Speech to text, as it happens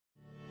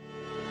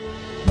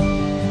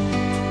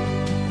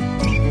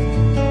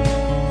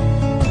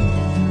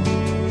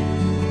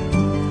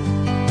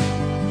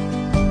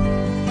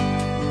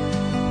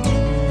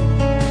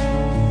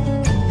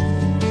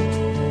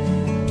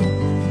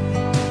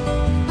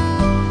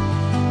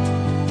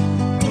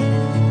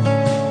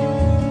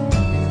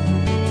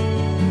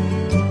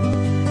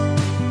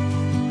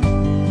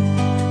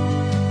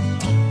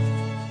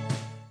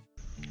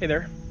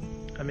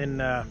in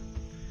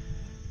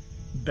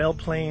Belle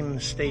Plaine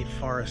State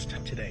Forest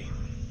today,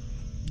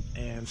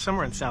 and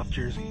somewhere in South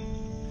Jersey.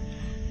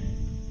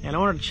 And I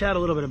wanted to chat a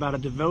little bit about a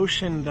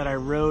devotion that I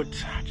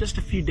wrote just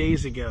a few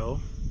days ago.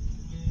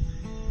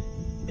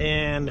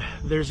 And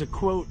there's a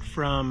quote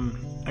from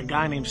a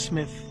guy named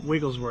Smith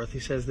Wigglesworth. He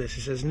says this,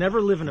 he says,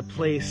 "Never live in a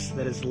place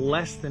that is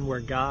less than where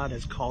God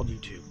has called you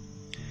to.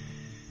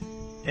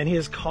 And he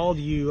has called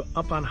you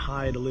up on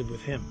high to live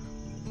with him.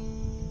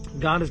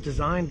 God has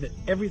designed that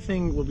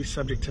everything will be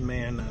subject to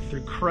man.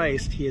 Through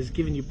Christ, he has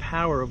given you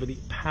power over the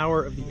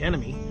power of the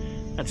enemy."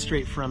 That's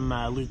straight from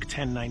Luke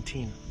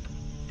 10:19.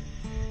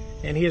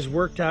 "And he has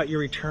worked out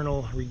your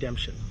eternal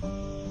redemption."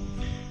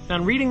 Now,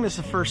 in reading this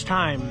the first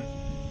time,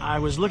 I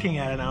was looking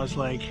at it and I was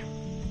like,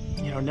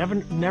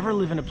 never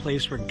live in a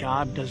place where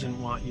God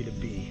doesn't want you to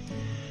be.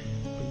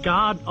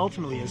 God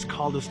ultimately has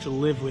called us to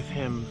live with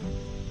him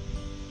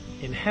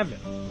in heaven,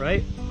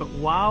 right? But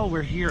while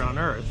we're here on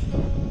earth,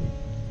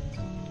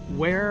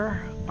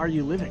 where are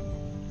you living?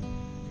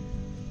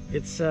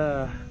 It's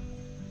a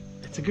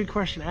good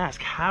question to ask.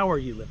 How are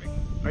you living?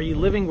 Are you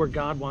living where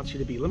God wants you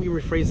to be? Let me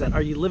rephrase that.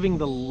 Are you living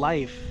the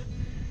life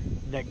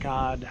that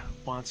God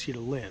wants you to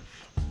live?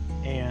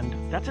 And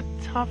that's a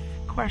tough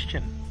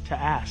question to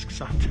ask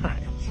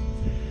sometimes.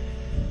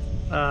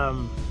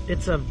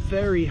 It's a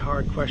very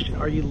hard question.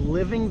 Are you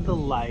living the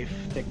life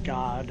that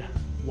God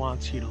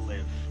wants you to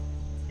live?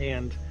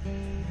 And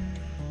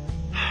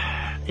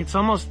it's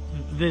almost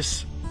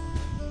this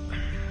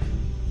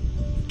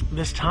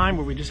time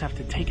where we just have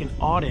to take an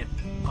audit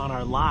on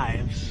our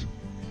lives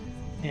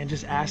and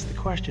just ask the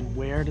question,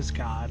 where does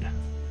God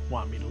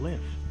want me to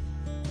live?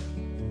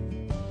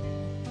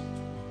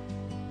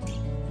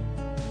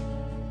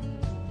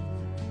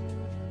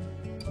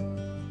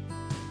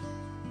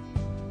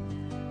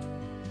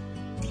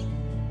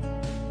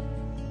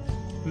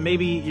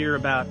 Maybe you're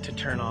about to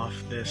turn off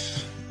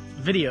this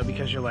video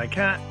because you're like,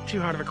 too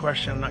hard of a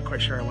question, I'm not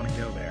quite sure I want to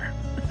go there.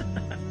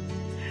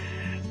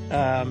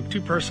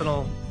 Too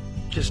personal,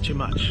 just too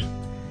much.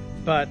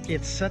 But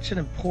it's such an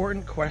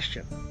important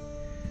question.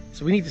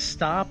 So we need to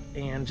stop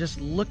and just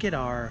look at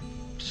our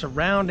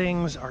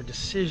surroundings, our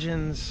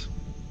decisions,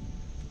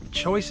 the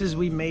choices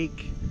we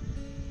make,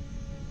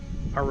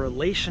 our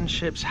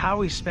relationships, how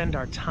we spend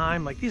our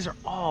time. Like, these are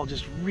all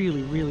just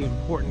really, really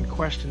important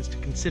questions to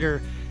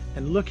consider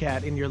and look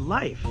at in your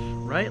life,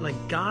 right? Like,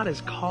 God has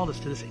called us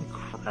to this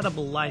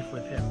incredible life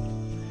with him.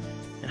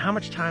 And how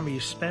much time are you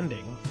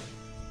spending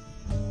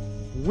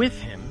with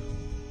him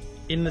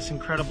in this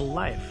incredible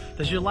life?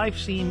 Does your life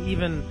seem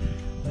even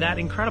that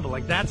incredible?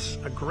 Like, that's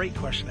a great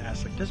question to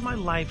ask. Like, does my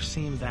life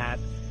seem that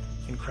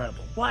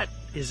incredible? What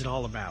is it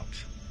all about?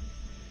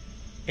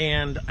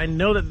 And I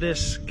know that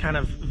this kind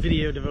of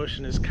video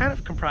devotion is kind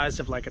of comprised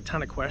of like a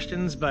ton of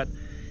questions, but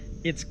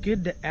it's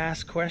good to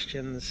ask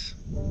questions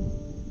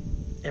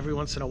every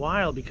once in a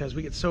while because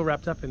we get so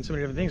wrapped up in so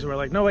many different things. We're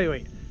like, no,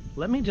 wait.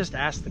 Let me just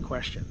ask the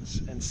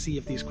questions and see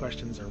if these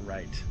questions are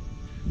right.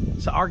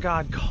 So our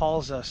God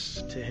calls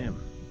us to him,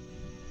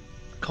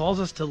 calls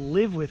us to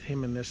live with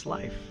him in this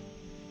life.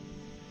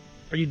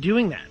 Are you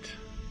doing that?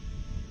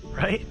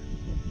 Right?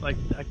 Like,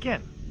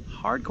 again,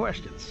 hard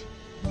questions.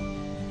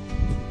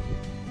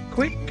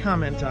 Quick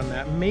comment on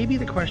that. Maybe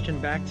the question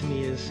back to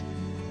me is,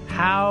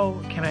 how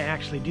can I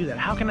actually do that?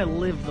 How can I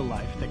live the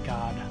life that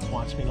God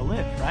wants me to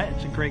live, right?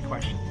 It's a great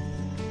question.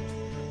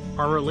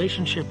 Our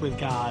relationship with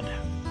God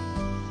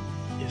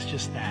is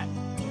just that.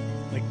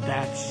 Like,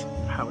 that's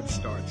how it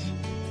starts.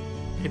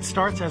 It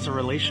starts as a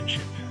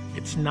relationship.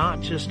 It's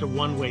not just a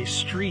one-way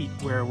street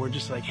where we're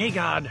just like, hey,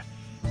 God,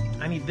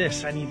 I need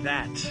this, I need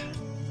that.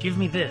 Give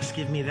me this,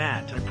 give me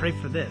that. I pray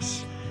for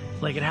this.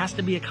 Like, it has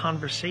to be a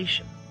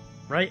conversation,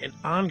 right? An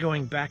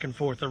ongoing back and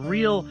forth, a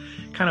real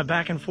kind of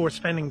back and forth,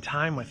 spending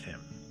time with him,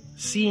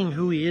 seeing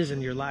who he is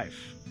in your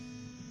life,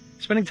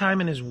 spending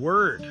time in his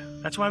word.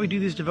 That's why we do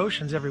these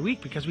devotions every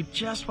week, because we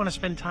just want to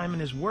spend time in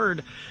his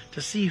word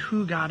to see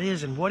who God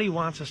is and what he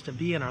wants us to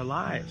be in our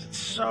lives. It's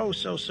so,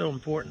 so, so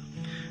important.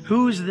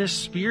 Who's this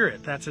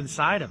spirit that's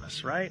inside of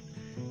us, right?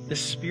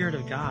 This Spirit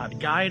of God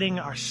guiding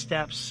our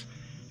steps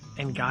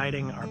and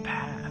guiding our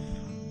path.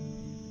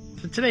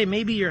 So today,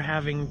 maybe you're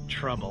having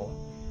trouble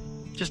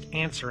just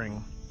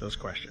answering those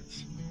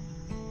questions.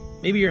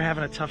 Maybe you're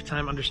having a tough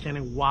time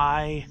understanding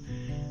why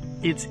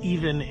it's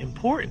even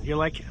important. You're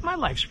like, my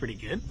life's pretty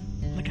good.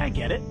 Like, I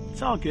get it.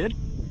 It's all good.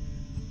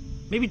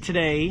 Maybe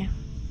today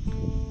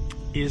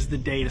is the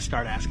day to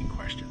start asking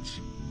questions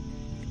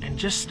and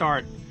just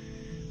start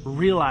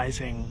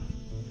realizing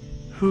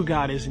who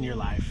God is in your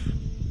life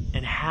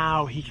and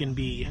how he can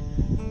be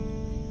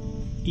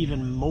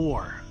even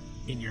more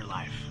in your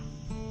life.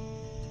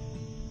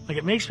 Like,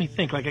 it makes me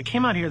think, like, I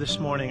came out here this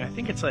morning, I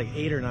think it's like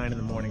 8 or 9 in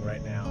the morning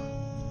right now,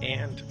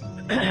 and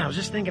I was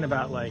just thinking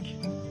about, like,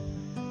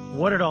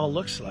 what it all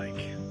looks like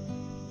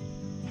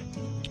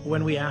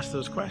when we ask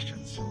those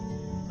questions.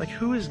 Like,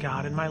 who is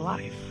God in my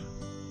life?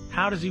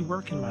 How does he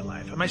work in my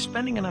life? Am I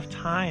spending enough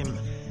time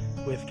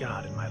with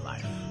God in my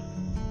life?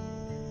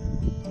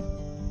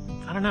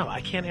 I don't know. I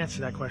can't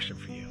answer that question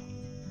for you.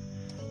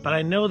 But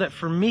I know that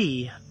for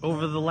me,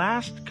 over the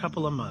last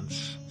couple of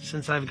months,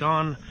 since I've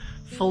gone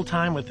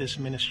full-time with this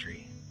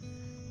ministry,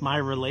 my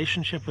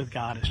relationship with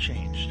God has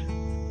changed.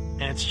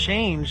 And it's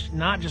changed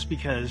not just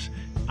because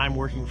I'm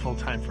working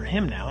full-time for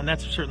him now, and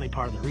that's certainly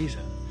part of the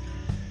reason.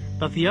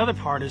 But the other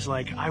part is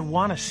like, I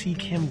want to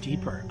seek him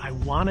deeper. I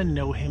want to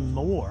know him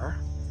more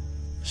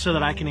so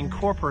that I can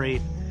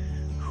incorporate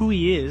who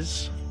he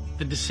is,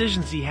 the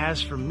decisions he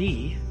has for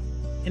me,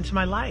 into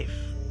my life.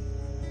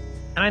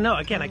 And I know,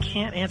 again, I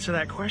can't answer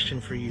that question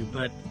for you,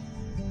 but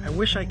I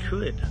wish I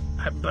could.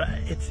 But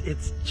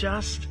it's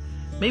just,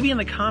 maybe in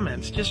the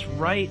comments, just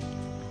write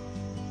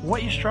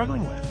what you're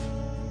struggling with.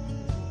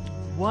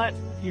 What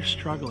you're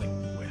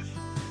struggling with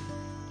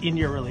in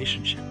your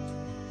relationship.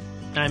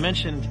 And I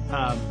mentioned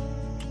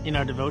in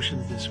our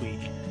devotions this week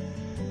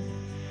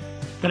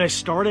that I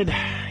started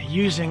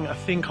using a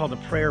thing called a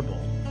prayer bowl.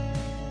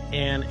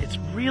 And it's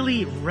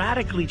really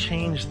radically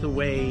changed the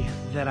way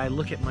that I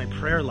look at my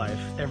prayer life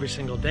every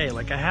single day.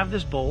 Like, I have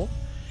this bowl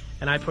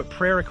and I put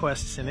prayer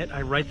requests in it.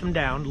 I write them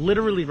down,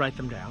 literally write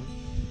them down,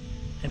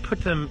 and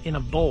put them in a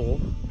bowl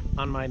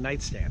on my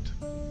nightstand.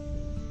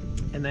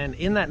 And then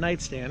in that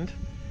nightstand,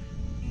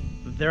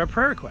 there are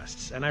prayer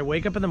requests. And I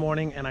wake up in the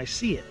morning and I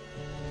see it.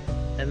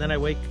 And then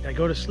I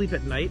go to sleep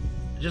at night,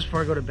 just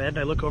before I go to bed, and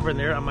I look over and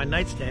there on my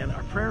nightstand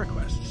are prayer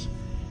requests.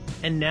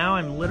 And now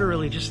I'm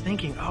literally just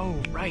thinking, oh,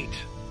 right,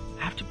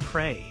 I have to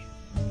pray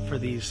for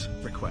these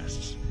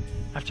requests.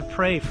 I have to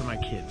pray for my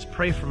kids,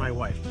 pray for my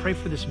wife, pray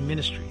for this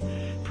ministry,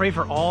 pray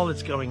for all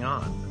that's going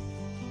on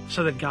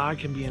so that God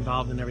can be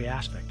involved in every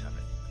aspect of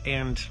it.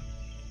 And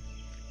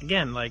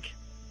again, like,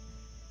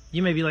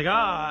 you may be like,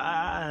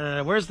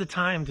 where's the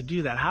time to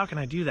do that? How can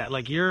I do that?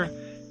 Like, you're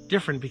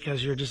different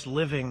because you're just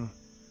living,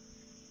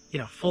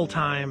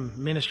 full-time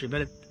ministry.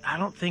 But I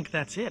don't think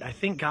that's it. I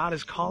think God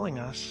is calling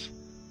us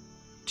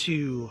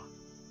to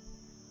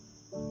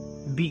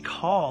be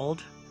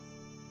called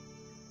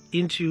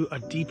into a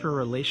deeper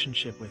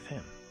relationship with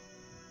him.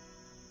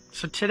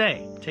 So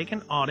today, take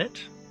an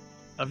audit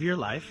of your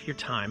life, your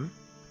time.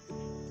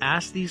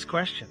 Ask these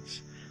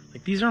questions.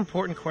 Like, these are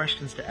important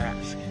questions to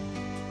ask.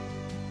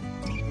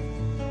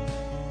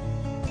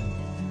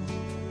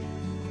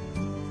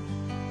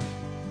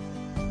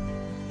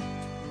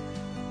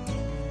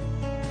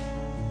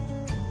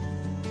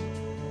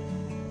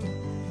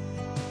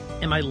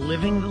 Am I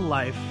living the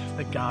life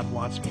that God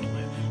wants me to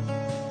live?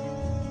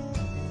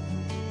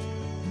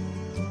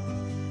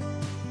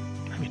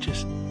 Let me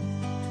just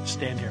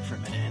stand here for a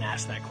minute and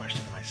ask that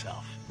question to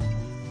myself.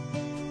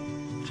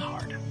 It's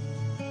hard.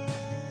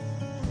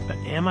 But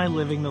am I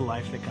living the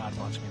life that God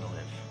wants me to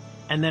live?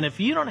 And then if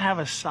you don't have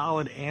a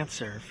solid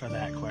answer for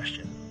that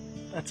question,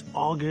 that's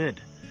all good.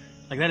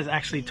 Like, that is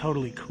actually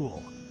totally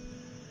cool.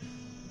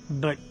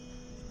 But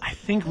I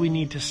think we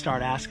need to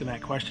start asking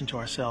that question to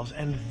ourselves,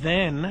 and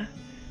then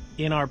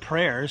in our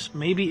prayers,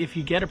 maybe if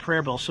you get a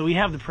prayer bowl, so we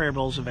have the prayer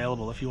bowls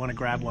available if you want to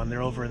grab one.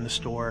 They're over in the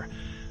store,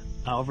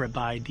 over at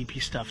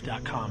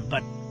buydpstuff.com.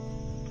 But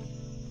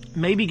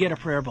maybe get a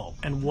prayer bowl,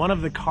 and one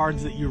of the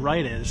cards that you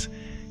write is,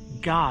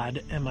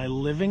 God, am I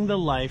living the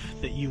life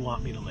that you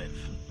want me to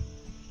live?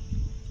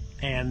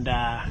 And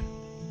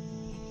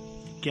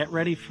get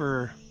ready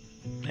for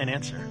an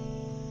answer.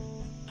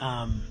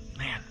 Man,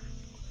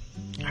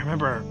 I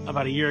remember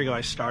about a year ago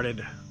I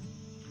started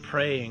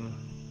praying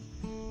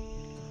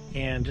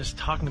and just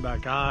talking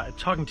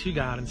to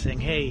God and saying,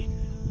 hey,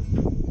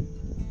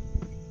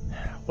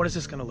 what is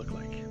this going to look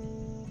like?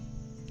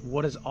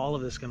 What is all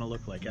of this going to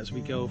look like as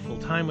we go full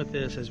time with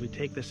this, as we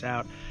take this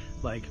out?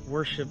 Like,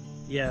 worship,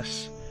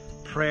 yes.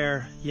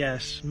 Prayer,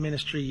 yes.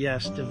 Ministry,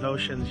 yes.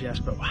 Devotions, yes.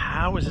 But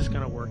how is this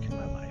going to work in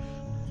my life?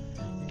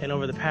 And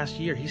over the past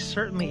year, he's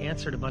certainly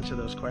answered a bunch of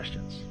those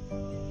questions.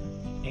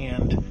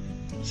 And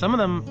some of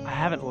them I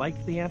haven't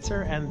liked the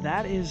answer, and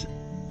that is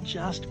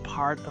just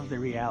part of the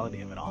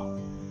reality of it all.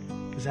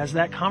 Because as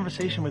that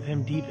conversation with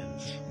him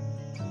deepens,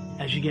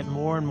 as you get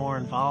more and more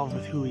involved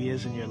with who he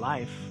is in your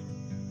life,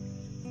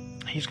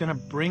 he's going to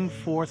bring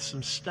forth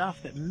some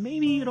stuff that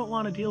maybe you don't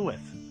want to deal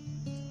with.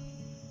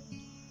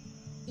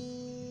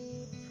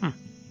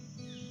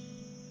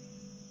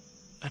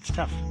 That's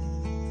tough.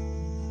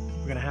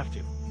 We're going to have to.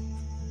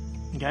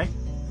 Okay?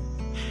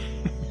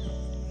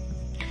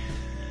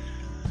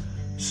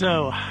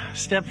 So,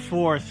 step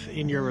forth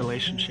in your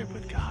relationship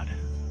with God.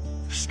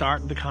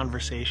 Start the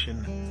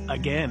conversation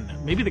again.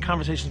 Maybe the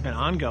conversation's been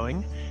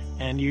ongoing,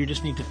 and you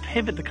just need to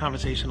pivot the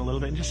conversation a little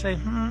bit and just say,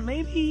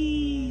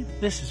 maybe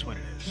this is what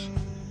it is.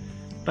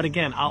 But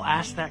again, I'll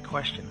ask that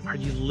question. Are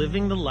you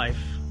living the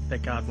life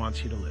that God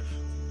wants you to live?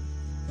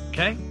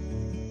 Okay?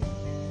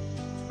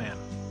 Man,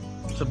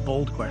 it's a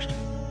bold question.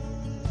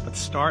 But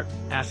start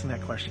asking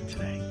that question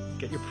today.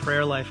 Get your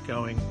prayer life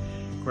going.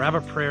 Grab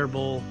a prayer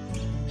bowl.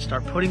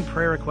 Start putting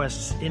prayer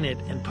requests in it,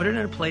 and put it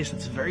in a place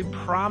that's very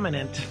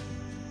prominent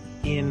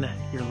in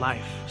your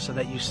life so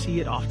that you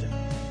see it often.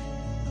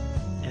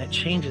 And it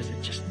changes.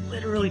 It just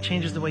literally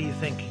changes the way you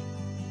think.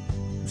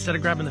 Instead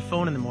of grabbing the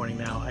phone in the morning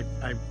now,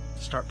 I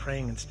start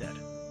praying instead.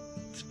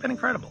 It's been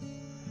incredible.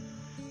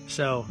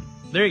 So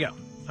there you go.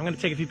 I'm going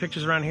to take a few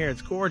pictures around here.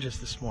 It's gorgeous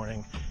this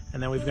morning.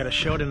 And then we've got a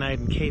show tonight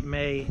in Cape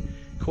May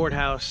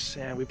Courthouse,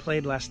 and we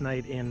played last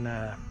night in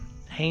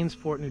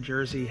Hainesport, New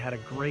Jersey. Had a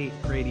great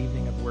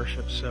evening of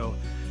worship. So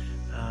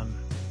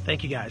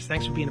thank you guys.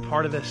 Thanks for being a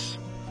part of this,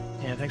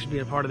 and thanks for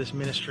being a part of this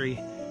ministry.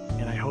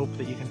 And I hope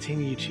that you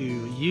continue to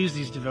use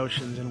these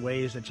devotions in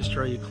ways that just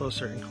draw you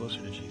closer and closer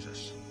to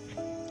Jesus.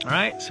 All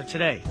right, so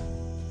today,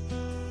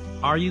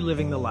 are you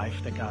living the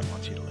life that God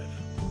wants you to live?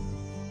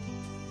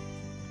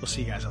 We'll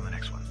see you guys on the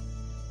next one.